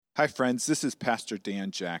Hi, friends. This is Pastor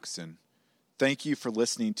Dan Jackson. Thank you for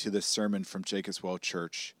listening to this sermon from Jacob's Well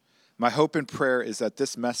Church. My hope and prayer is that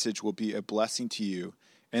this message will be a blessing to you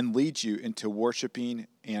and lead you into worshiping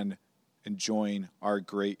and enjoying our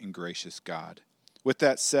great and gracious God. With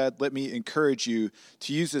that said, let me encourage you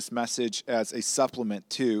to use this message as a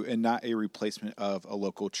supplement to and not a replacement of a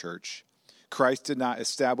local church. Christ did not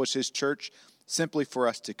establish his church simply for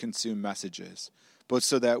us to consume messages, but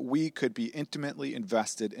so that we could be intimately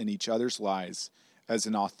invested in each other's lives as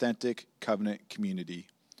an authentic covenant community.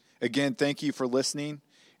 Again, thank you for listening,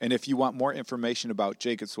 and if you want more information about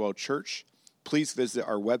Jacob's Well Church, please visit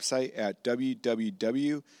our website at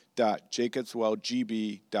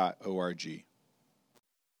www.jacobswellgb.org.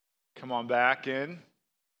 Come on back in.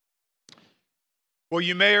 Well,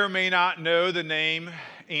 you may or may not know the name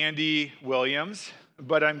Andy Williams,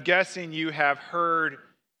 but I'm guessing you have heard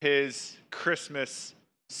his Christmas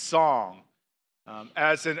song.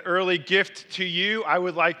 As an early gift to you, I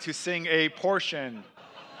would like to sing a portion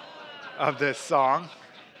of this song.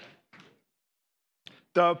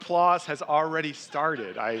 The applause has already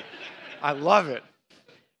started. I love it.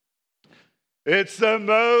 It's the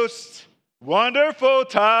most wonderful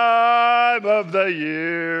time of the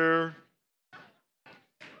year.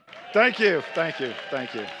 Thank you.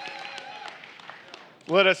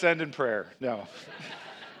 Let us end in prayer. No.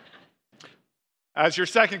 As your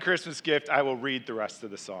second Christmas gift, I will read the rest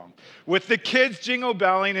of the song. With the kids jingle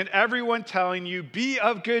belling and everyone telling you, be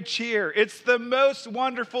of good cheer. It's the most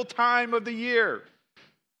wonderful time of the year.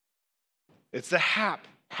 It's the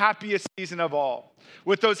happiest season of all.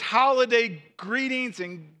 With those holiday greetings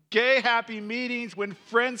and gay, happy meetings when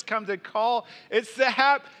friends come to call, it's the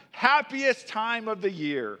happiest time of the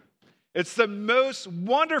year. It's the most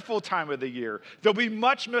wonderful time of the year. There'll be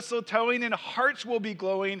much mistletoeing and hearts will be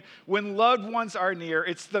glowing when loved ones are near.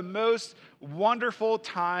 It's the most wonderful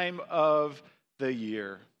time of the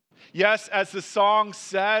year. Yes, as the song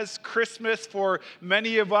says, Christmas for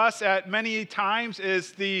many of us at many times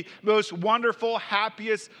is the most wonderful,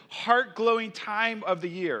 happiest, heart-glowing time of the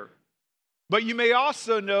year. But you may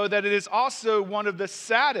also know that it is also one of the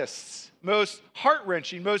saddest, most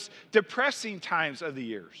heart-wrenching, most depressing times of the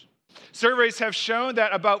years. Surveys have shown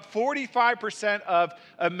that about 45% of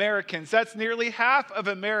Americans, that's nearly half of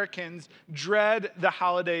Americans, dread the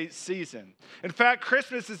holiday season. In fact,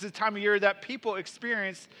 Christmas is the time of year that people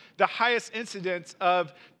experience the highest incidence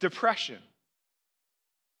of depression.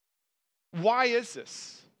 Why is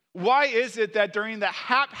this? Why is it that during the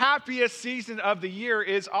happiest season of the year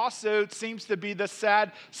is also seems to be the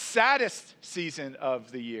saddest season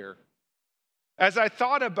of the year? As I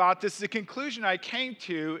thought about this, the conclusion I came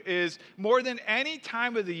to is more than any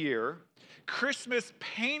time of the year, Christmas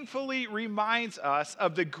painfully reminds us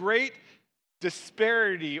of the great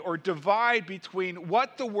disparity or divide between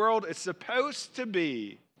what the world is supposed to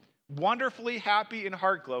be, wonderfully happy and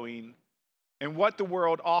heart-glowing, and what the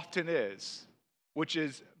world often is, which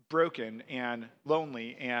is broken and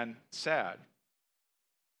lonely and sad.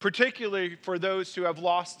 Particularly for those who have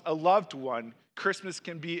lost a loved one, Christmas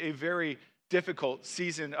can be a very difficult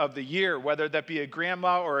season of the year, whether that be a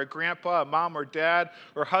grandma or a grandpa, a mom or dad,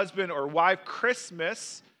 or husband or wife.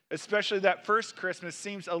 Christmas, especially that first Christmas,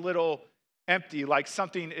 seems a little empty, like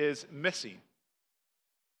something is missing.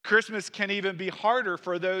 Christmas can even be harder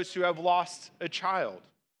for those who have lost a child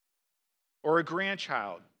or a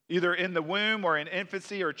grandchild, either in the womb or in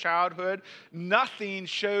infancy or childhood. Nothing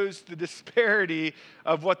shows the disparity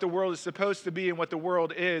of what the world is supposed to be and what the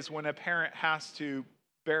world is when a parent has to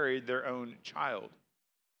buried their own child.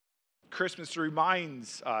 Christmas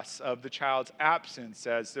reminds us of the child's absence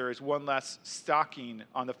as there is one less stocking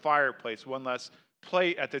on the fireplace, one less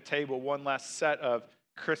plate at the table, one less set of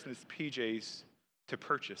Christmas PJs to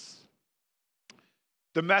purchase.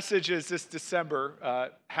 The messages this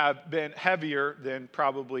December have been heavier than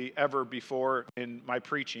probably ever before in my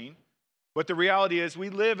preaching, but the reality is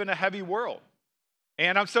we live in a heavy world.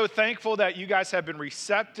 And I'm so thankful that you guys have been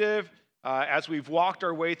receptive as we've walked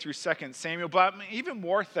our way through 2 Samuel, but I'm even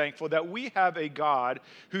more thankful that we have a God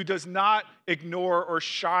who does not ignore or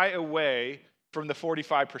shy away from the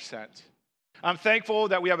 45%. I'm thankful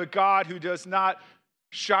that we have a God who does not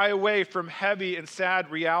shy away from heavy and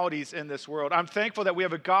sad realities in this world. I'm thankful that we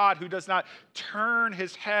have a God who does not turn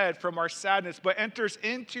his head from our sadness, but enters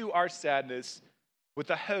into our sadness with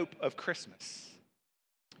the hope of Christmas.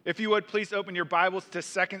 If you would, please open your Bibles to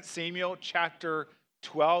 2 Samuel chapter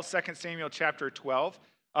 12, 2 Samuel chapter 12.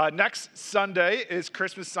 Next Sunday is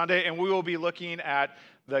Christmas Sunday, and we will be looking at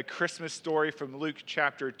the Christmas story from Luke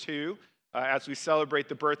chapter 2 as we celebrate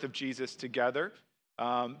the birth of Jesus together.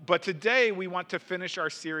 But today we want to finish our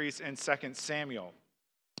series in 2 Samuel.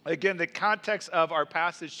 Again, the context of our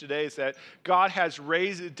passage today is that God has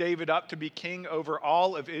raised David up to be king over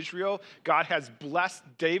all of Israel. God has blessed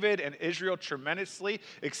David and Israel tremendously,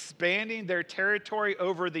 expanding their territory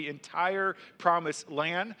over the entire promised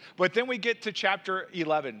land. But then we get to chapter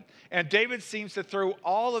 11, and David seems to throw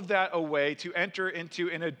all of that away to enter into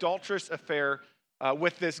an adulterous affair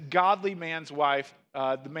with this godly man's wife.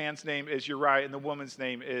 The man's name is Uriah, and the woman's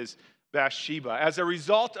name is Bathsheba. As a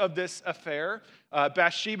result of this affair,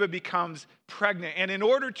 Bathsheba becomes pregnant. And in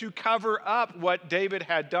order to cover up what David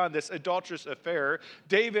had done, this adulterous affair,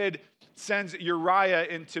 David sends Uriah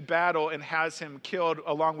into battle and has him killed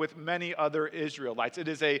along with many other Israelites. It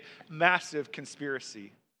is a massive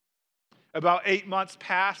conspiracy. About 8 months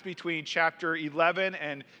pass between chapter 11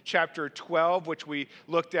 and chapter 12, which we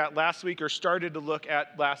looked at last week or started to look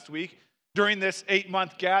at last week. During this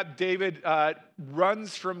 8-month gap, David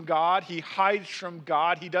runs from God. He hides from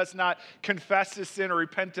God. He does not confess his sin or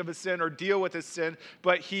repent of his sin or deal with his sin,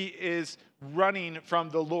 but he is running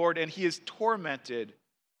from the Lord, and he is tormented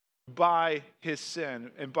by his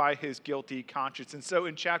sin and by his guilty conscience. And so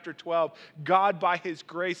in chapter 12, God, by his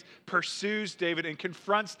grace, pursues David and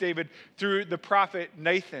confronts David through the prophet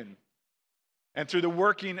Nathan and through the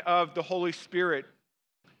working of the Holy Spirit.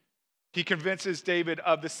 He convinces David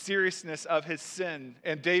of the seriousness of his sin,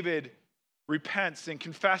 and David repents and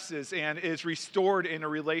confesses and is restored in a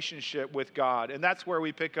relationship with God. And that's where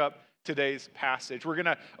we pick up today's passage. We're going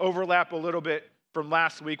to overlap a little bit from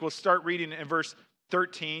last week. We'll start reading in verse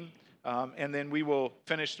 13, and then we will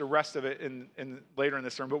finish the rest of it later in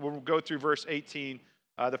the sermon. But we'll go through verse 18,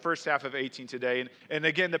 the first half of 18 today. And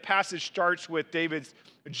again, the passage starts with David's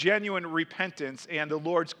genuine repentance and the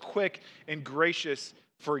Lord's quick and gracious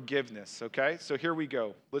forgiveness, okay? So here we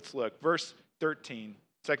go. Let's look. Verse 13,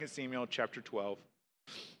 2 Samuel chapter 12.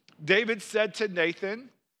 David said to Nathan,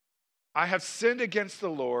 I have sinned against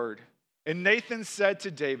the Lord. And Nathan said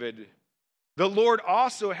to David, the Lord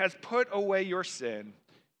also has put away your sin.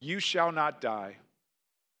 You shall not die.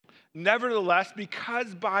 Nevertheless,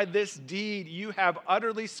 because by this deed you have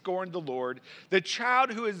utterly scorned the Lord, the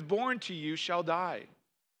child who is born to you shall die.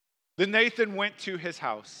 Then Nathan went to his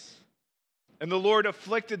house. And the Lord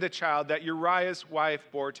afflicted the child that Uriah's wife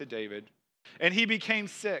bore to David, and he became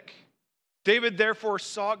sick. David therefore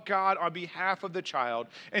sought God on behalf of the child,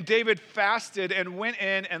 and David fasted and went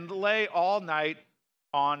in and lay all night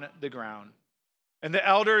on the ground. And the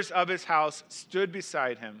elders of his house stood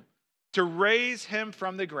beside him to raise him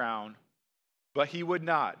from the ground, but he would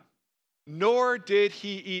not, nor did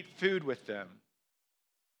he eat food with them.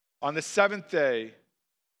 On the seventh day,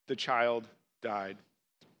 the child died.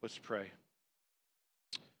 Let's pray.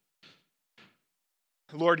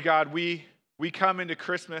 Lord God, we come into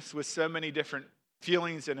Christmas with so many different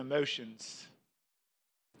feelings and emotions.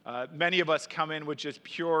 Many of us come in with just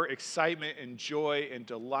pure excitement and joy and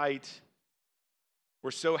delight.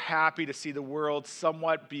 We're so happy to see the world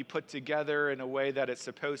somewhat be put together in a way that it's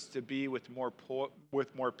supposed to be, with more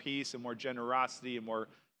peace and more generosity and more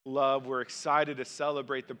love. We're excited to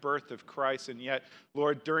celebrate the birth of Christ, and yet,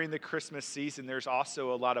 Lord, during the Christmas season, there's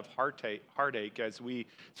also a lot of heartache as we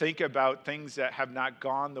think about things that have not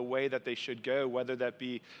gone the way that they should go, whether that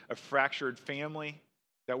be a fractured family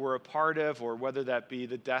that we're a part of, or whether that be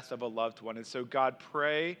the death of a loved one. And so, God,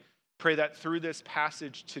 pray that through this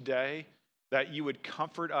passage today, that you would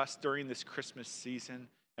comfort us during this Christmas season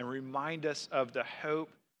and remind us of the hope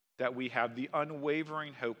that we have, the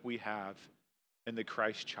unwavering hope we have in the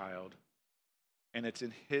Christ child. And it's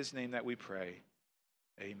in his name that we pray.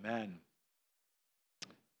 Amen.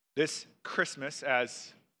 This Christmas,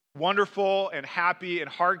 as wonderful and happy and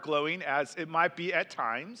heart-glowing as it might be at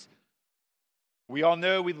times, we all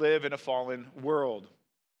know we live in a fallen world,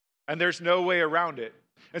 and there's no way around it.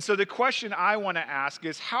 And so the question I want to ask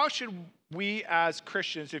is, how should we as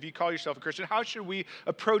Christians, if you call yourself a Christian, how should we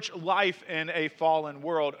approach life in a fallen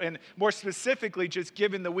world? And more specifically, just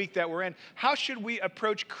given the week that we're in, how should we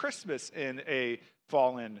approach Christmas in a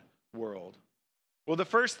fallen world? Well, the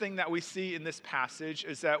first thing that we see in this passage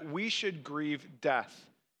is that we should grieve death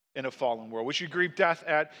in a fallen world. We should grieve death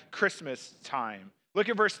at Christmas time. Look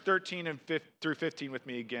at verse 13 through 15 with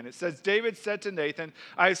me again. It says, David said to Nathan,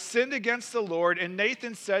 I have sinned against the Lord. And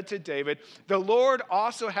Nathan said to David, the Lord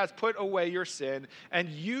also has put away your sin, and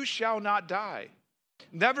you shall not die.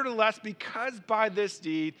 Nevertheless, because by this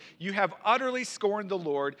deed you have utterly scorned the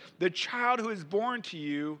Lord, the child who is born to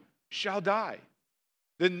you shall die.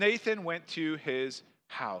 Then Nathan went to his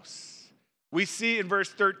house. We see in verse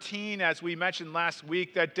 13, as we mentioned last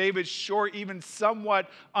week, that David's short, even somewhat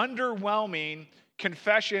underwhelming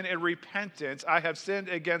confession and repentance, I have sinned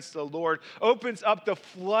against the Lord, opens up the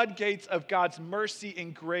floodgates of God's mercy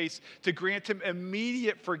and grace to grant him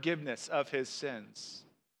immediate forgiveness of his sins.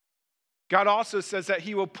 God also says that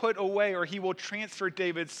he will put away or he will transfer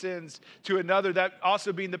David's sins to another, that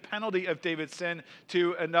also being the penalty of David's sin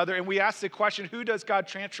to another. And we ask the question, who does God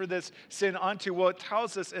transfer this sin onto? Well, it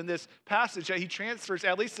tells us in this passage that he transfers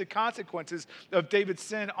at least the consequences of David's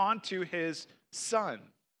sin onto his son.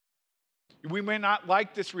 We may not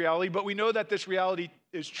like this reality, but we know that this reality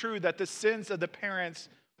is true, that the sins of the parents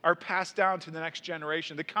are passed down to the next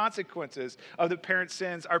generation. The consequences of the parents'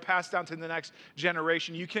 sins are passed down to the next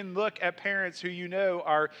generation. You can look at parents who you know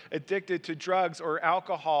are addicted to drugs or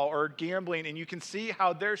alcohol or gambling, and you can see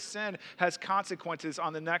how their sin has consequences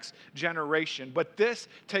on the next generation. But this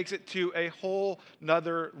takes it to a whole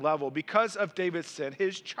nother level. Because of David's sin,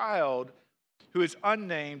 his child, who is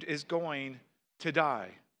unnamed, is going to die.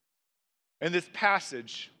 In this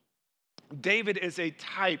passage, David is a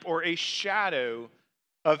type or a shadow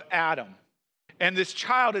of Adam. And this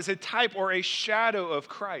child is a type or a shadow of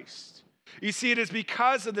Christ. You see, it is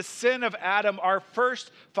because of the sin of Adam, our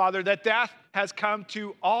first father, that death has come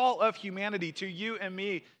to all of humanity, to you and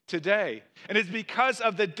me today. And it's because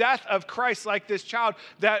of the death of Christ, like this child,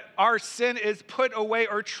 that our sin is put away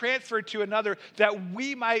or transferred to another, that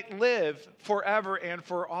we might live forever and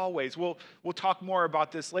for always. We'll talk more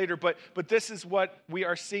about this later, but this is what we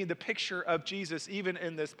are seeing, the picture of Jesus, even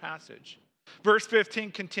in this passage. Verse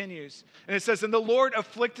 15 continues, and it says, "And the Lord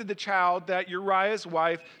afflicted the child that Uriah's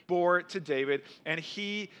wife bore to David, and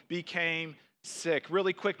he became sick."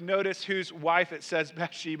 Really quick, notice whose wife it says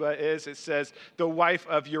Bathsheba is. It says the wife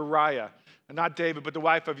of Uriah. Not David, but the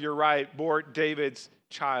wife of Uriah bore David's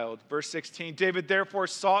child. Verse 16, "David therefore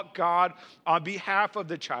sought God on behalf of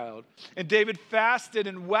the child. And David fasted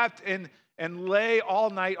and wept and lay all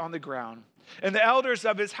night on the ground. And the elders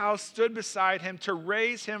of his house stood beside him to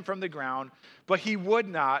raise him from the ground, but he would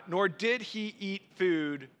not, nor did he eat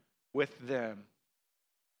food with them."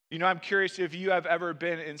 You know, I'm curious if you have ever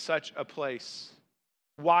been in such a place,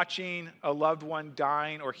 watching a loved one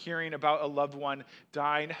dying or hearing about a loved one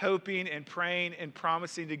dying, hoping and praying and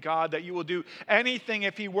promising to God that you will do anything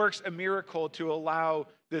if he works a miracle to allow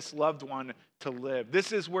this loved one to live.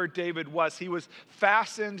 This is where David was. He was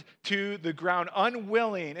fastened to the ground,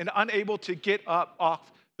 unwilling and unable to get up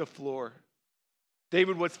off the floor.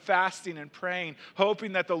 David was fasting and praying,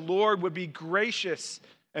 hoping that the Lord would be gracious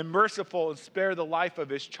and merciful and spare the life of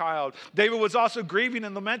his child. David was also grieving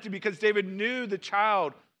and lamenting because David knew the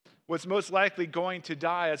child was most likely going to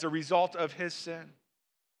die as a result of his sin.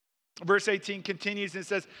 Verse 18 continues and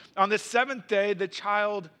says, "On the seventh day, the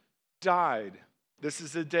child died." This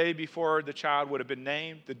is the day before the child would have been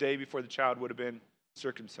named, the day before the child would have been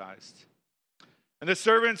circumcised. "And the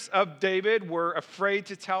servants of David were afraid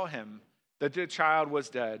to tell him that the child was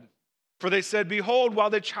dead. For they said, 'Behold,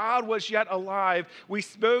 while the child was yet alive, we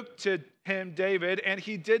spoke to him, David, and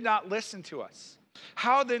he did not listen to us.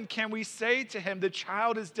 How then can we say to him, the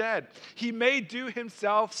child is dead? He may do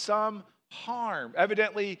himself some harm.'"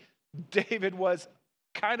 Evidently, David was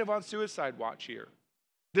kind of on suicide watch here.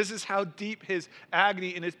 This is how deep his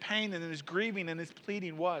agony and his pain and his grieving and his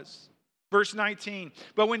pleading was. Verse 19,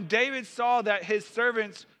 "But when David saw that his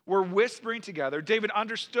servants were whispering together, David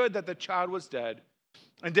understood that the child was dead.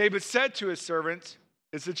 And David said to his servants,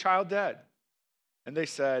 'Is the child dead?' And they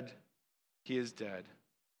said, 'He is dead.'"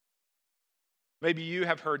 Maybe you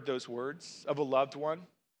have heard those words of a loved one,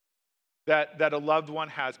 that a loved one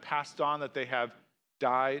has passed on, that they have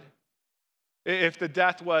died. If the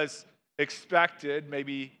death was expected,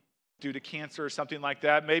 maybe due to cancer or something like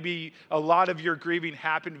that, maybe a lot of your grieving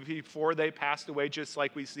happened before they passed away, just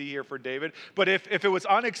like we see here for David. But if it was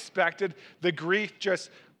unexpected, the grief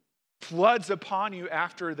just floods upon you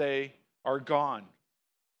after they are gone.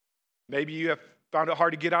 Maybe you have found it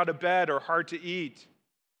hard to get out of bed or hard to eat,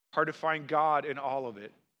 hard to find God in all of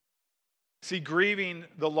it. See, grieving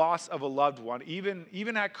the loss of a loved one,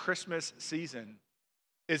 even at Christmas season,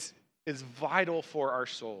 is vital for our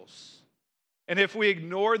souls. And if we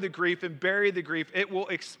ignore the grief and bury the grief, it will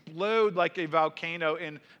explode like a volcano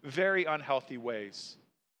in very unhealthy ways.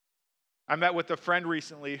 I met with a friend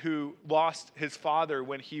recently who lost his father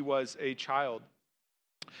when he was a child.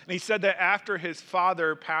 And he said that after his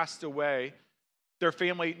father passed away, their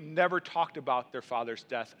family never talked about their father's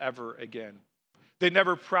death ever again. They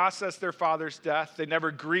never processed their father's death. They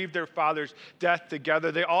never grieved their father's death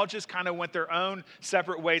together. They all just kind of went their own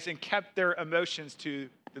separate ways and kept their emotions to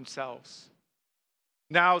themselves.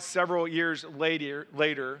 Now, several years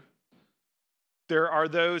later, there are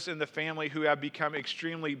those in the family who have become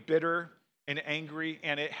extremely bitter and angry,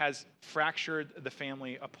 and it has fractured the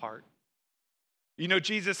family apart. You know,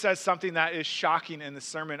 Jesus says something that is shocking in the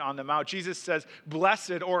Sermon on the Mount. Jesus says,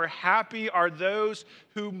 "Blessed or happy are those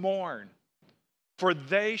who mourn, for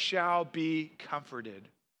they shall be comforted."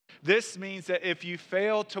 This means that if you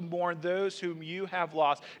fail to mourn those whom you have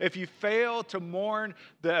lost, if you fail to mourn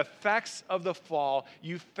the effects of the fall,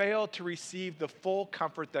 you fail to receive the full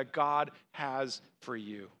comfort that God has for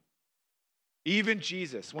you. Even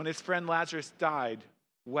Jesus, when his friend Lazarus died,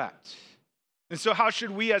 wept. And so how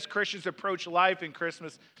should we as Christians approach life in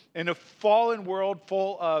Christmas in a fallen world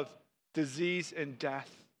full of disease and death?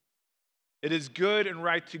 It is good and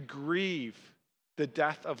right to grieve the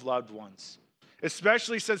death of loved ones,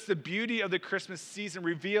 especially since the beauty of the Christmas season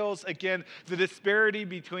reveals, again, the disparity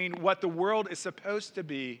between what the world is supposed to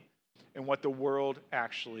be and what the world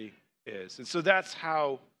actually is. And so that's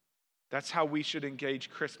how we should engage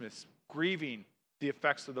Christmas, grieving the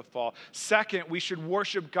effects of the fall. Second, we should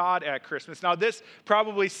worship God at Christmas. Now, this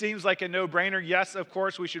probably seems like a no-brainer. Yes, of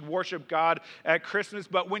course, we should worship God at Christmas.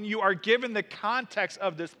 But when you are given the context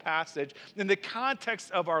of this passage, in the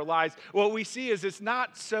context of our lives, what we see is it's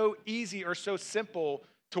not so easy or so simple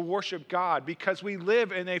to worship God because we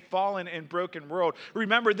live in a fallen and broken world.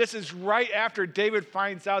 Remember, this is right after David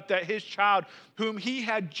finds out that his child, whom he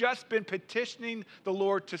had just been petitioning the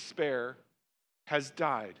Lord to spare, has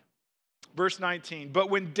died. Verse 19, but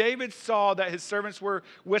when David saw that his servants were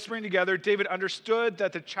whispering together, David understood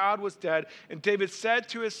that the child was dead. And David said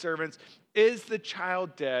to his servants, "Is the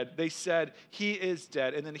child dead?" They said, "He is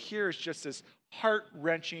dead." And then here's just this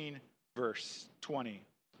heart-wrenching verse 20.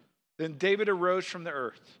 Then David arose from the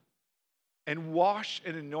earth and washed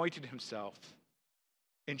and anointed himself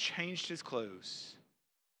and changed his clothes.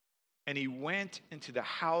 And he went into the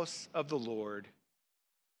house of the Lord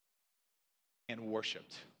and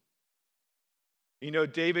worshiped. You know,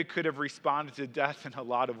 David could have responded to death in a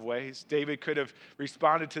lot of ways. David could have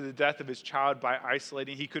responded to the death of his child by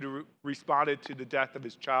isolating. He could have responded to the death of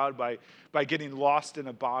his child by getting lost in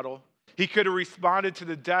a bottle. He could have responded to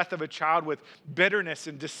the death of a child with bitterness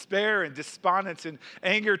and despair and despondence and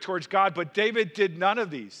anger towards God. But David did none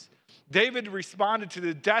of these. David responded to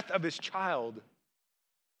the death of his child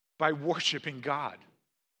by worshiping God.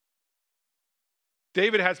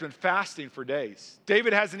 David has been fasting for days.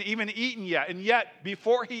 David hasn't even eaten yet. And yet,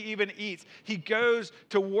 before he even eats, he goes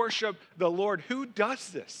to worship the Lord. Who does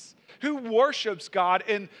this? Who worships God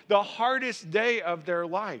in the hardest day of their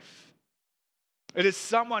life? It is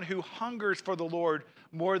someone who hungers for the Lord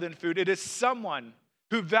more than food. It is someone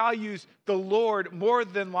who values the Lord more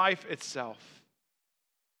than life itself.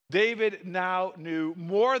 David now knew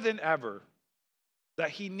more than ever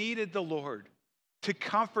that he needed the Lord to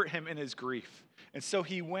comfort him in his grief. And so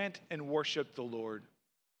he went and worshiped the Lord.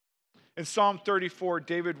 In Psalm 34,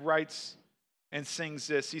 David writes and sings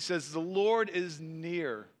this. He says, "The Lord is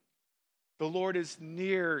near. The Lord is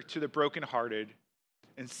near to the brokenhearted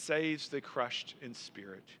and saves the crushed in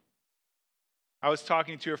spirit." I was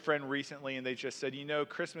talking to a friend recently, and they just said, you know,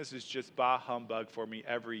 Christmas is just bah humbug for me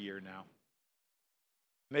every year now.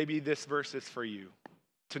 Maybe this verse is for you,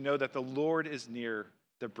 to know that the Lord is near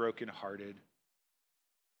the brokenhearted.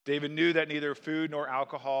 David knew that neither food nor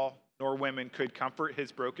alcohol nor women could comfort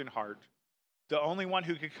his broken heart. The only one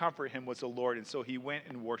who could comfort him was the Lord, and so he went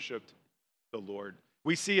and worshiped the Lord.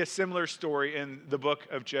 We see a similar story in the book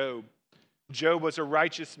of Job. Job was a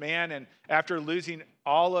righteous man, and after losing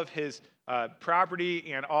all of his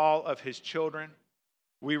property and all of his children,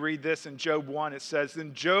 we read this in Job 1. It says,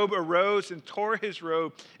 "Then Job arose and tore his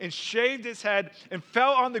robe and shaved his head and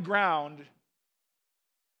fell on the ground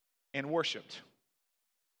and worshiped.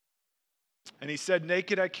 And he said,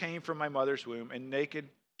 'Naked I came from my mother's womb, and naked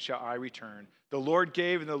shall I return. The Lord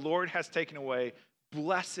gave, and the Lord has taken away.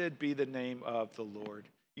 Blessed be the name of the Lord.'"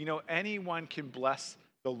 You know, anyone can bless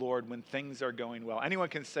the Lord when things are going well. Anyone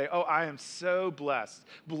can say, "Oh, I am so blessed.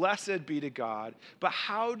 Blessed be to God." But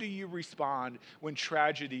how do you respond when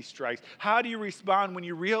tragedy strikes? How do you respond when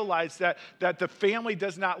you realize that the family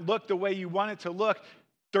does not look the way you want it to look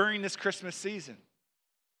during this Christmas season?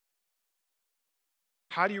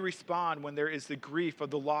 How do you respond when there is the grief of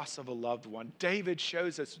the loss of a loved one? David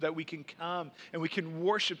shows us that we can come and we can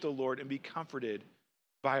worship the Lord and be comforted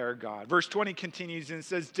by our God. Verse 20 continues and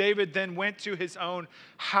says, "David then went to his own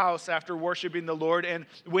house after worshiping the Lord, and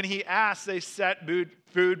when he asked, they set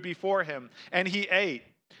food before him, and he ate.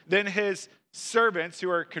 Then his servants, who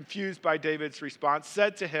are confused by David's response,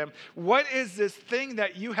 said to him, 'What is this thing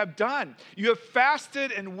that you have done? You have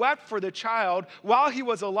fasted and wept for the child while he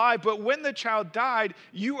was alive, but when the child died,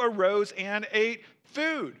 you arose and ate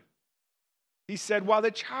food.' He said, 'While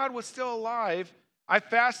the child was still alive, I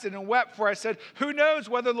fasted and wept, for I said, who knows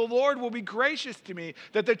whether the Lord will be gracious to me,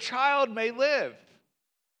 that the child may live?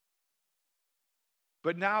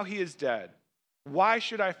 But now he is dead. Why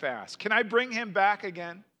should I fast? Can I bring him back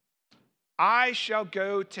again? I shall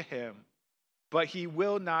go to him, but he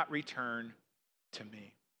will not return to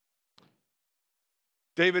me.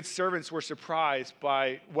 David's servants were surprised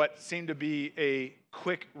by what seemed to be a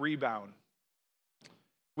quick rebound.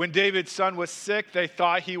 When David's son was sick, they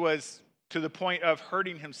thought he was to the point of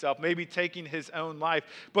hurting himself, maybe taking his own life.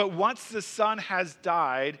 But once the son has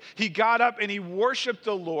died, he got up and he worshiped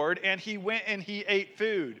the Lord, and he went and he ate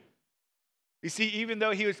food. You see, even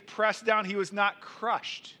though he was pressed down, he was not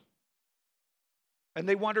crushed. And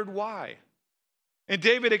they wondered why. And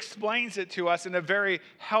David explains it to us in a very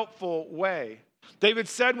helpful way. David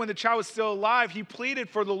said when the child was still alive, he pleaded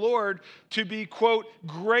for the Lord to be, quote,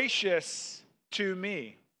 gracious to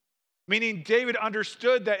me. Meaning David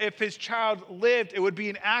understood that if his child lived, it would be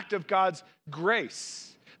an act of God's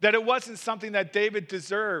grace. That it wasn't something that David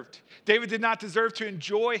deserved. David did not deserve to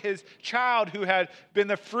enjoy his child who had been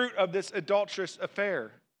the fruit of this adulterous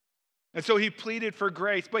affair. And so he pleaded for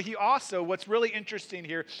grace. But he also, what's really interesting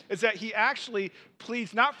here, is that he actually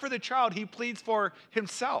pleads not for the child, he pleads for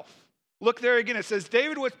himself. Look there again. It says,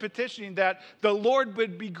 David was petitioning that the Lord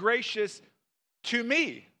would be gracious to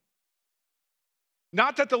me.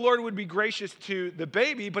 Not that the Lord would be gracious to the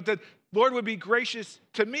baby, but the Lord would be gracious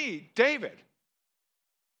to me, David.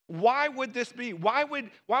 Why would this be? Why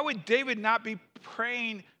would David not be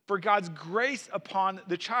praying for God's grace upon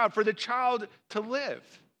the child, for the child to live?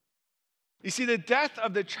 You see, the death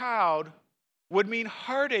of the child would mean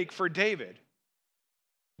heartache for David,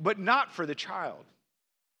 but not for the child.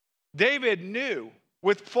 David knew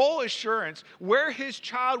with full assurance where his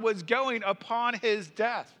child was going upon his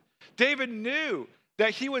death. David knew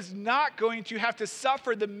that he was not going to have to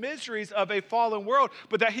suffer the miseries of a fallen world,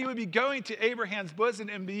 but that he would be going to Abraham's bosom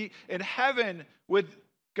and be in heaven with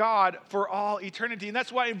God for all eternity. And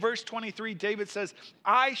that's why in verse 23, David says,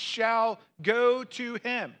 I shall go to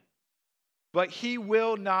him, but he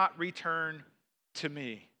will not return to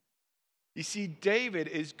me. You see, David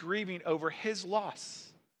is grieving over his loss,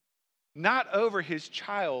 not over his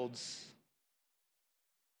child's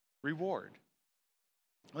reward.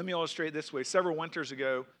 Let me illustrate this way. Several winters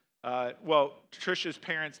ago, Trisha's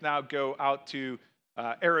parents now go out to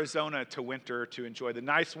Arizona to winter to enjoy the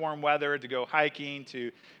nice warm weather, to go hiking, to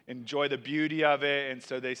enjoy the beauty of it. And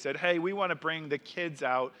so they said, hey, we want to bring the kids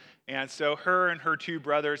out. And so her and her two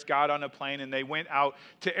brothers got on a plane and they went out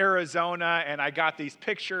to Arizona, and I got these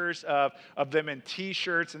pictures of them in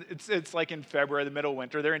T-shirts. And it's like in February, the middle of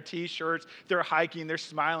winter. They're in T-shirts, they're hiking, they're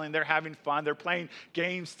smiling, they're having fun, they're playing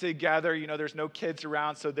games together. You know, there's no kids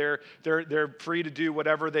around, so they're free to do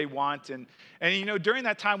whatever they want. And you know, during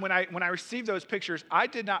that time when I received those pictures, I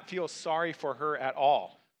did not feel sorry for her at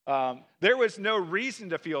all. There was no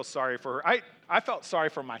reason to feel sorry for her. I felt sorry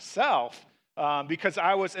for myself. Because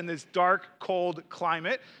I was in this dark, cold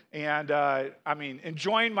climate and,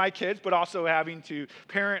 enjoying my kids, but also having to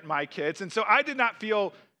parent my kids. And so I did not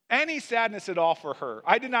feel any sadness at all for her.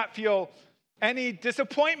 I did not feel any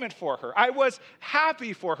disappointment for her. I was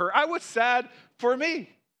happy for her. I was sad for me.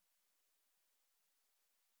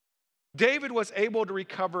 David was able to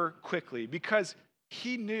recover quickly because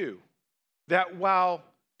he knew that while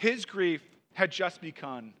his grief had just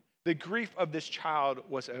begun, the grief of this child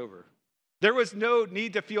was over. There was no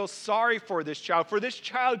need to feel sorry for this child, for this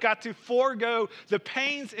child got to forego the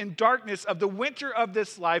pains and darkness of the winter of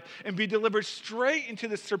this life and be delivered straight into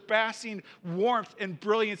the surpassing warmth and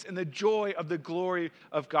brilliance and the joy of the glory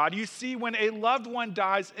of God. You see, when a loved one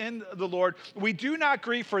dies in the Lord, we do not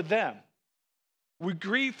grieve for them. We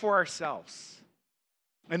grieve for ourselves.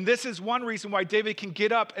 And this is one reason why David can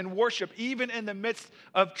get up and worship even in the midst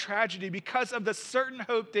of tragedy, because of the certain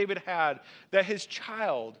hope David had that his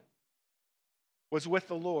child was with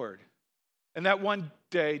the Lord, and that one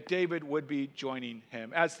day David would be joining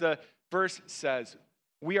him. As the verse says,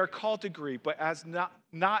 we are called to grieve, but as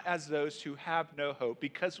not as those who have no hope,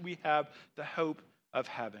 because we have the hope of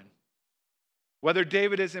heaven. Whether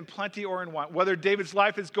David is in plenty or in want, whether David's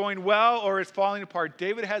life is going well or is falling apart,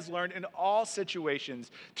 David has learned in all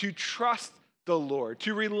situations to trust the Lord,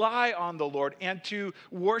 to rely on the Lord, and to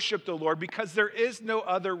worship the Lord, because there is no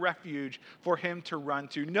other refuge for him to run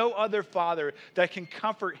to, no other father that can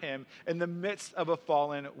comfort him in the midst of a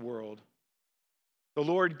fallen world. The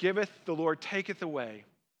Lord giveth, the Lord taketh away.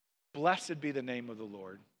 Blessed be the name of the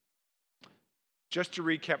Lord. Just to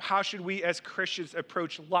recap, how should we as Christians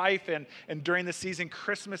approach life and during the season,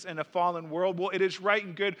 Christmas in a fallen world? Well, it is right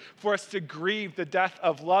and good for us to grieve the death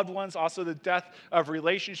of loved ones, also the death of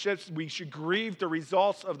relationships. We should grieve the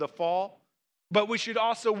results of the fall. But we should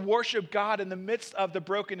also worship God in the midst of the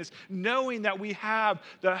brokenness, knowing that we have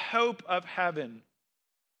the hope of heaven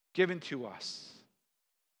given to us.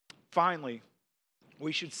 Finally,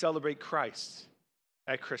 we should celebrate Christ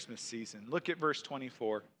at Christmas season. Look at verse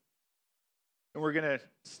 24. And we're going to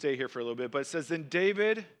stay here for a little bit. But it says, then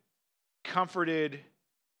David comforted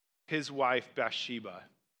his wife Bathsheba.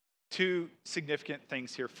 Two significant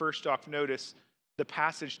things here. First off, notice the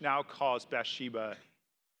passage now calls Bathsheba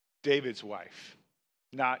David's wife,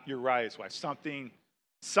 not Uriah's wife.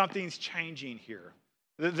 Something's changing here.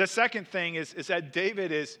 The second thing is that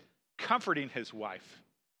David is comforting his wife.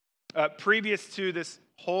 Previous to this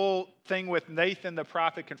whole thing with Nathan the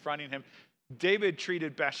prophet confronting him, David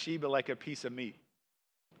treated Bathsheba like a piece of meat.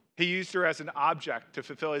 He used her as an object to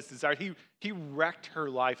fulfill his desire. He wrecked her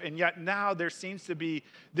life. And yet now there seems to be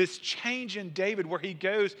this change in David where he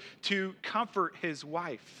goes to comfort his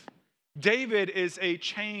wife. David is a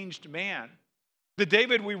changed man. The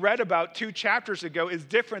David we read about 2 chapters ago is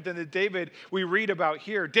different than the David we read about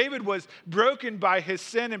here. David was broken by his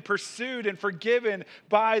sin and pursued and forgiven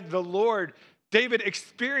by the Lord. David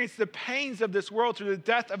experienced the pains of this world through the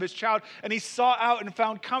death of his child, and he sought out and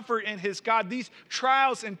found comfort in his God. These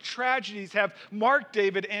trials and tragedies have marked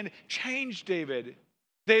David and changed David.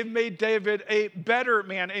 They've made David a better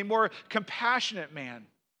man, a more compassionate man.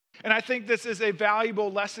 And I think this is a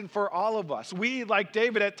valuable lesson for all of us. We, like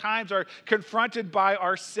David, at times are confronted by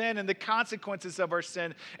our sin and the consequences of our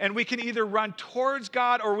sin, and we can either run towards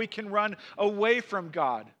God or we can run away from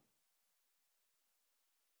God.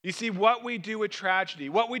 You see, what we do with tragedy,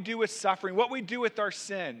 what we do with suffering, what we do with our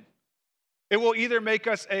sin, it will either make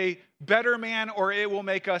us a better man or it will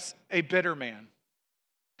make us a bitter man.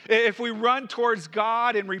 If we run towards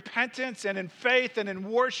God in repentance and in faith and in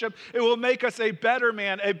worship, it will make us a better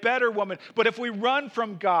man, a better woman. But if we run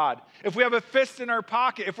from God, if we have a fist in our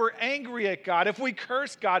pocket, if we're angry at God, if we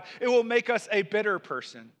curse God, it will make us a bitter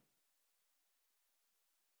person.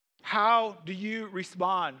 How do you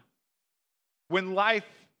respond when life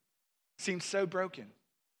seems so broken?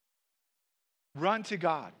 Run to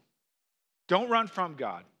God. Don't run from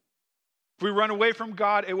God. If we run away from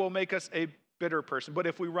God, it will make us a bitter person. But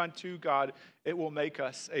if we run to God, it will make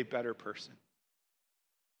us a better person.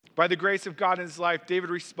 By the grace of God in his life,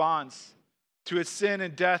 David responds to his sin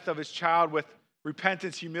and death of his child with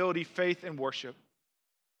repentance, humility, faith, and worship.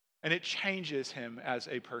 And it changes him as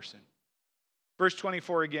a person. Verse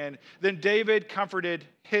 24 again. Then David comforted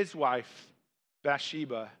his wife,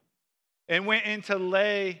 Bathsheba, and went into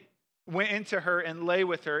her and lay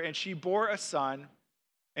with her, and she bore a son,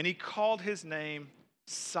 and he called his name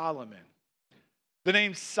Solomon. The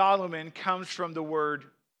name Solomon comes from the word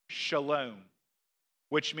shalom,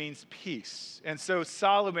 which means peace. And so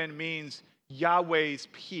Solomon means Yahweh's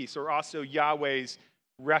peace, or also Yahweh's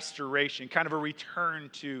restoration, kind of a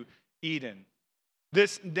return to Eden.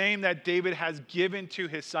 This name that David has given to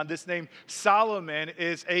his son, this name Solomon,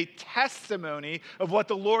 is a testimony of what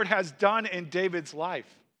the Lord has done in David's life.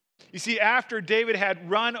 You see, after David had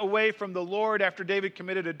run away from the Lord, after David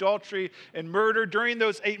committed adultery and murder, during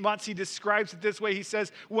those 8 months, he describes it this way. He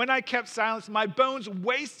says, when I kept silence, my bones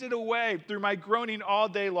wasted away through my groaning all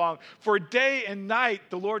day long. For day and night,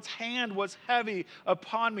 the Lord's hand was heavy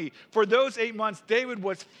upon me. For those 8 months, David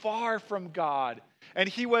was far from God, and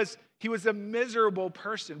he was a miserable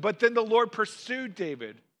person. But then the Lord pursued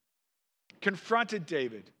David, confronted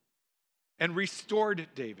David, and restored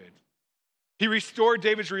David. He restored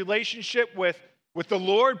David's relationship with the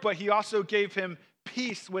Lord, but he also gave him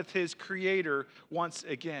peace with his Creator once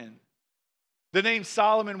again. The name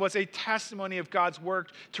Solomon was a testimony of God's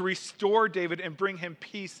work to restore David and bring him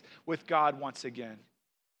peace with God once again.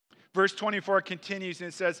 Verse 24 continues and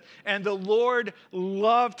it says, and the Lord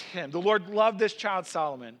loved him. The Lord loved this child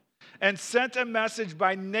Solomon and sent a message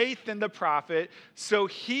by Nathan the prophet, so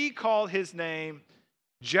he called his name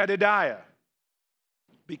Jedediah,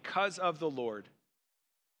 because of the Lord.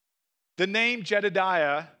 The name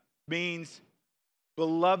Jedediah means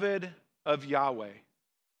beloved of Yahweh.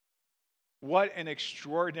 What an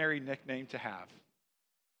extraordinary nickname to have.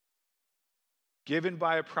 Given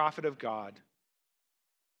by a prophet of God,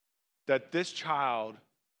 that this child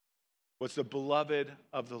was the beloved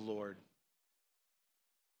of the Lord.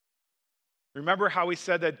 Remember how we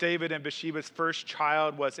said that David and Bathsheba's first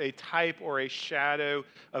child was a type or a shadow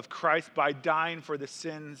of Christ by dying for the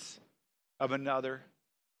sins of another?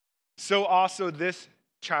 So also this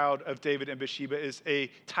child of David and Bathsheba is a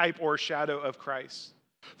type or shadow of Christ.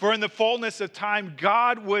 For in the fullness of time,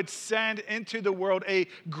 God would send into the world a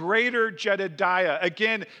greater Jedediah,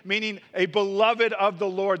 again, meaning a beloved of the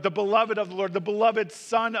Lord, the beloved of the Lord, the beloved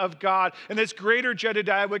Son of God. And this greater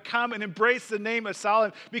Jedediah would come and embrace the name of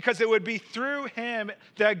Solomon because it would be through him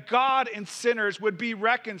that God and sinners would be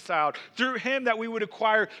reconciled, through him that we would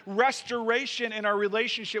acquire restoration in our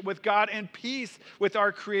relationship with God and peace with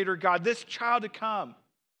our Creator God. This child to come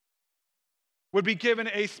would be given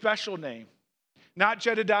a special name. Not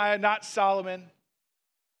Jedediah, not Solomon,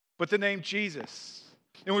 but the name Jesus.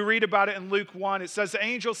 And we read about it in Luke 1. It says, the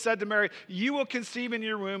angel said to Mary, you will conceive in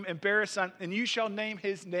your womb and bear a son, and you shall name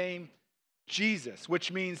his name Jesus,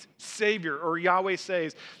 which means Savior, or Yahweh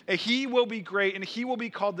saves. And he will be great, and he will be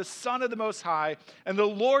called the Son of the Most High, and the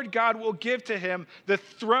Lord God will give to him the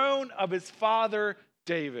throne of his father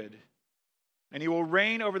David. And he will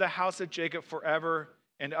reign over the house of Jacob forever,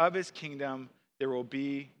 and of his kingdom there will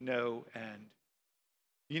be no end.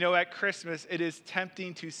 You know, at Christmas, it is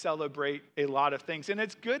tempting to celebrate a lot of things, and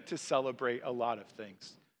it's good to celebrate a lot of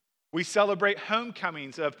things. We celebrate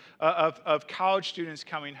homecomings of college students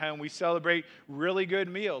coming home. We celebrate really good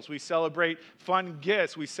meals. We celebrate fun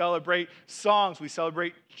gifts. We celebrate songs. We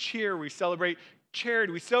celebrate cheer. We celebrate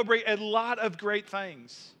charity. We celebrate a lot of great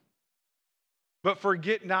things. But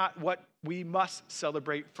forget not what we must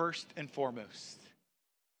celebrate first and foremost.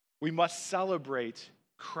 We must celebrate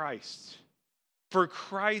Christ. For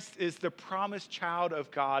Christ is the promised child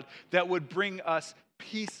of God that would bring us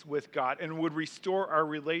peace with God and would restore our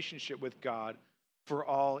relationship with God for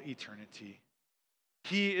all eternity.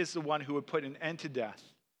 He is the one who would put an end to death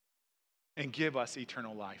and give us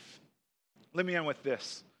eternal life. Let me end with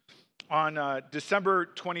this. On December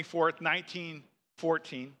 24th,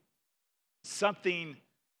 1914, something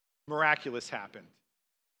miraculous happened.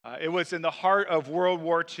 It was in the heart of World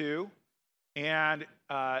War II, and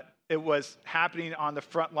it was happening on the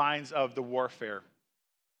front lines of the warfare.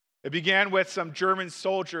 It began with some German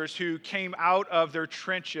soldiers who came out of their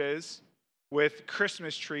trenches with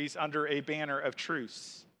Christmas trees under a banner of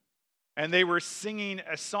truce. And they were singing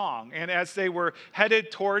a song. And as they were headed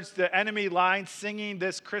towards the enemy line, singing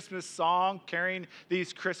this Christmas song, carrying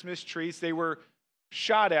these Christmas trees, they were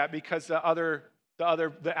shot at because the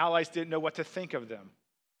Allies didn't know what to think of them.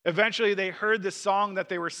 Eventually, they heard the song that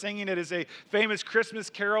they were singing. It is a famous Christmas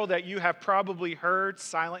carol that you have probably heard,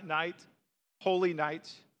 Silent Night, Holy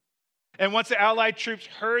Night. And once the Allied troops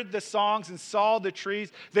heard the songs and saw the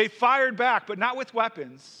trees, they fired back, but not with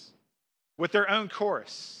weapons, with their own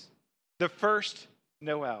chorus, the first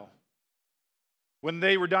Noel. When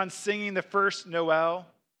they were done singing the first Noel,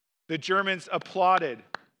 the Germans applauded.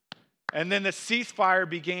 And then the ceasefire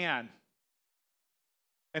began.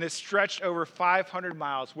 And it stretched over 500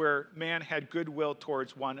 miles where man had goodwill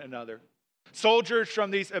towards one another. Soldiers from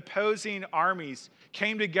these opposing armies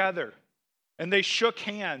came together and they shook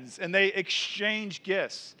hands and they exchanged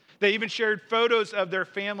gifts. They even shared photos of their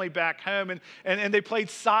family back home and they played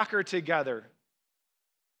soccer together.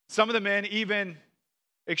 Some of the men even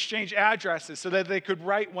exchanged addresses so that they could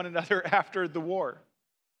write one another after the war.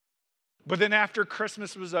 But then after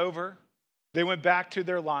Christmas was over, they went back to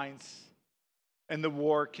their lines. And the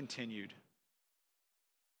war continued.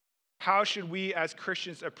 How should we as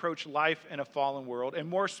Christians approach life in a fallen world? And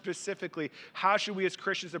more specifically, how should we as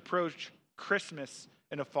Christians approach Christmas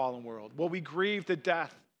in a fallen world? Well, we grieve the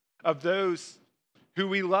death of those who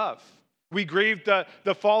we love. We grieve the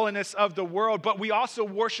fallenness of the world, but we also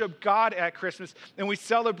worship God at Christmas, and we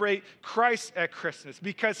celebrate Christ at Christmas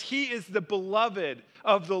because he is the beloved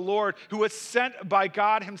of the Lord who was sent by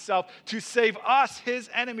God himself to save us, his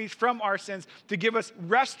enemies, from our sins, to give us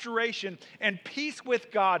restoration and peace with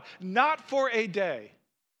God, not for a day,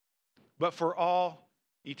 but for all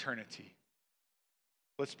eternity.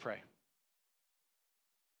 Let's pray.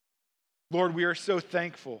 Lord, we are so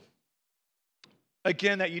thankful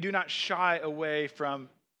again, that you do not shy away from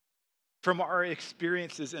our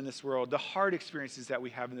experiences in this world, the hard experiences that we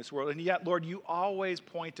have in this world. And yet, Lord, you always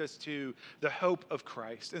point us to the hope of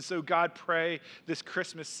Christ. And so, God, pray this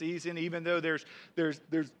Christmas season, even though there's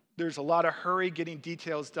a lot of hurry getting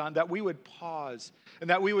details done, that we would pause and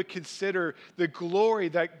that we would consider the glory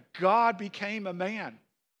that God became a man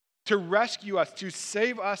to rescue us, to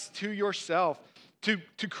save us to yourself,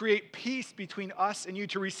 to create peace between us and you,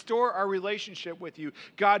 to restore our relationship with you.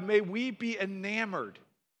 God, may we be enamored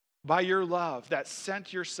by your love that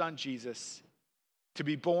sent your son Jesus to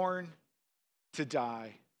be born, to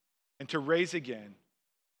die, and to raise again,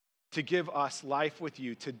 to give us life with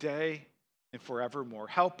you today and forevermore.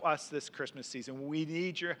 Help us this Christmas season. We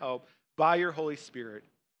need your help by your Holy Spirit.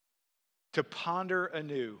 to ponder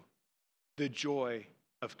anew the joy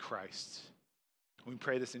of Christ. We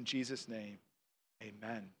pray this in Jesus' name.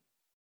 Amen.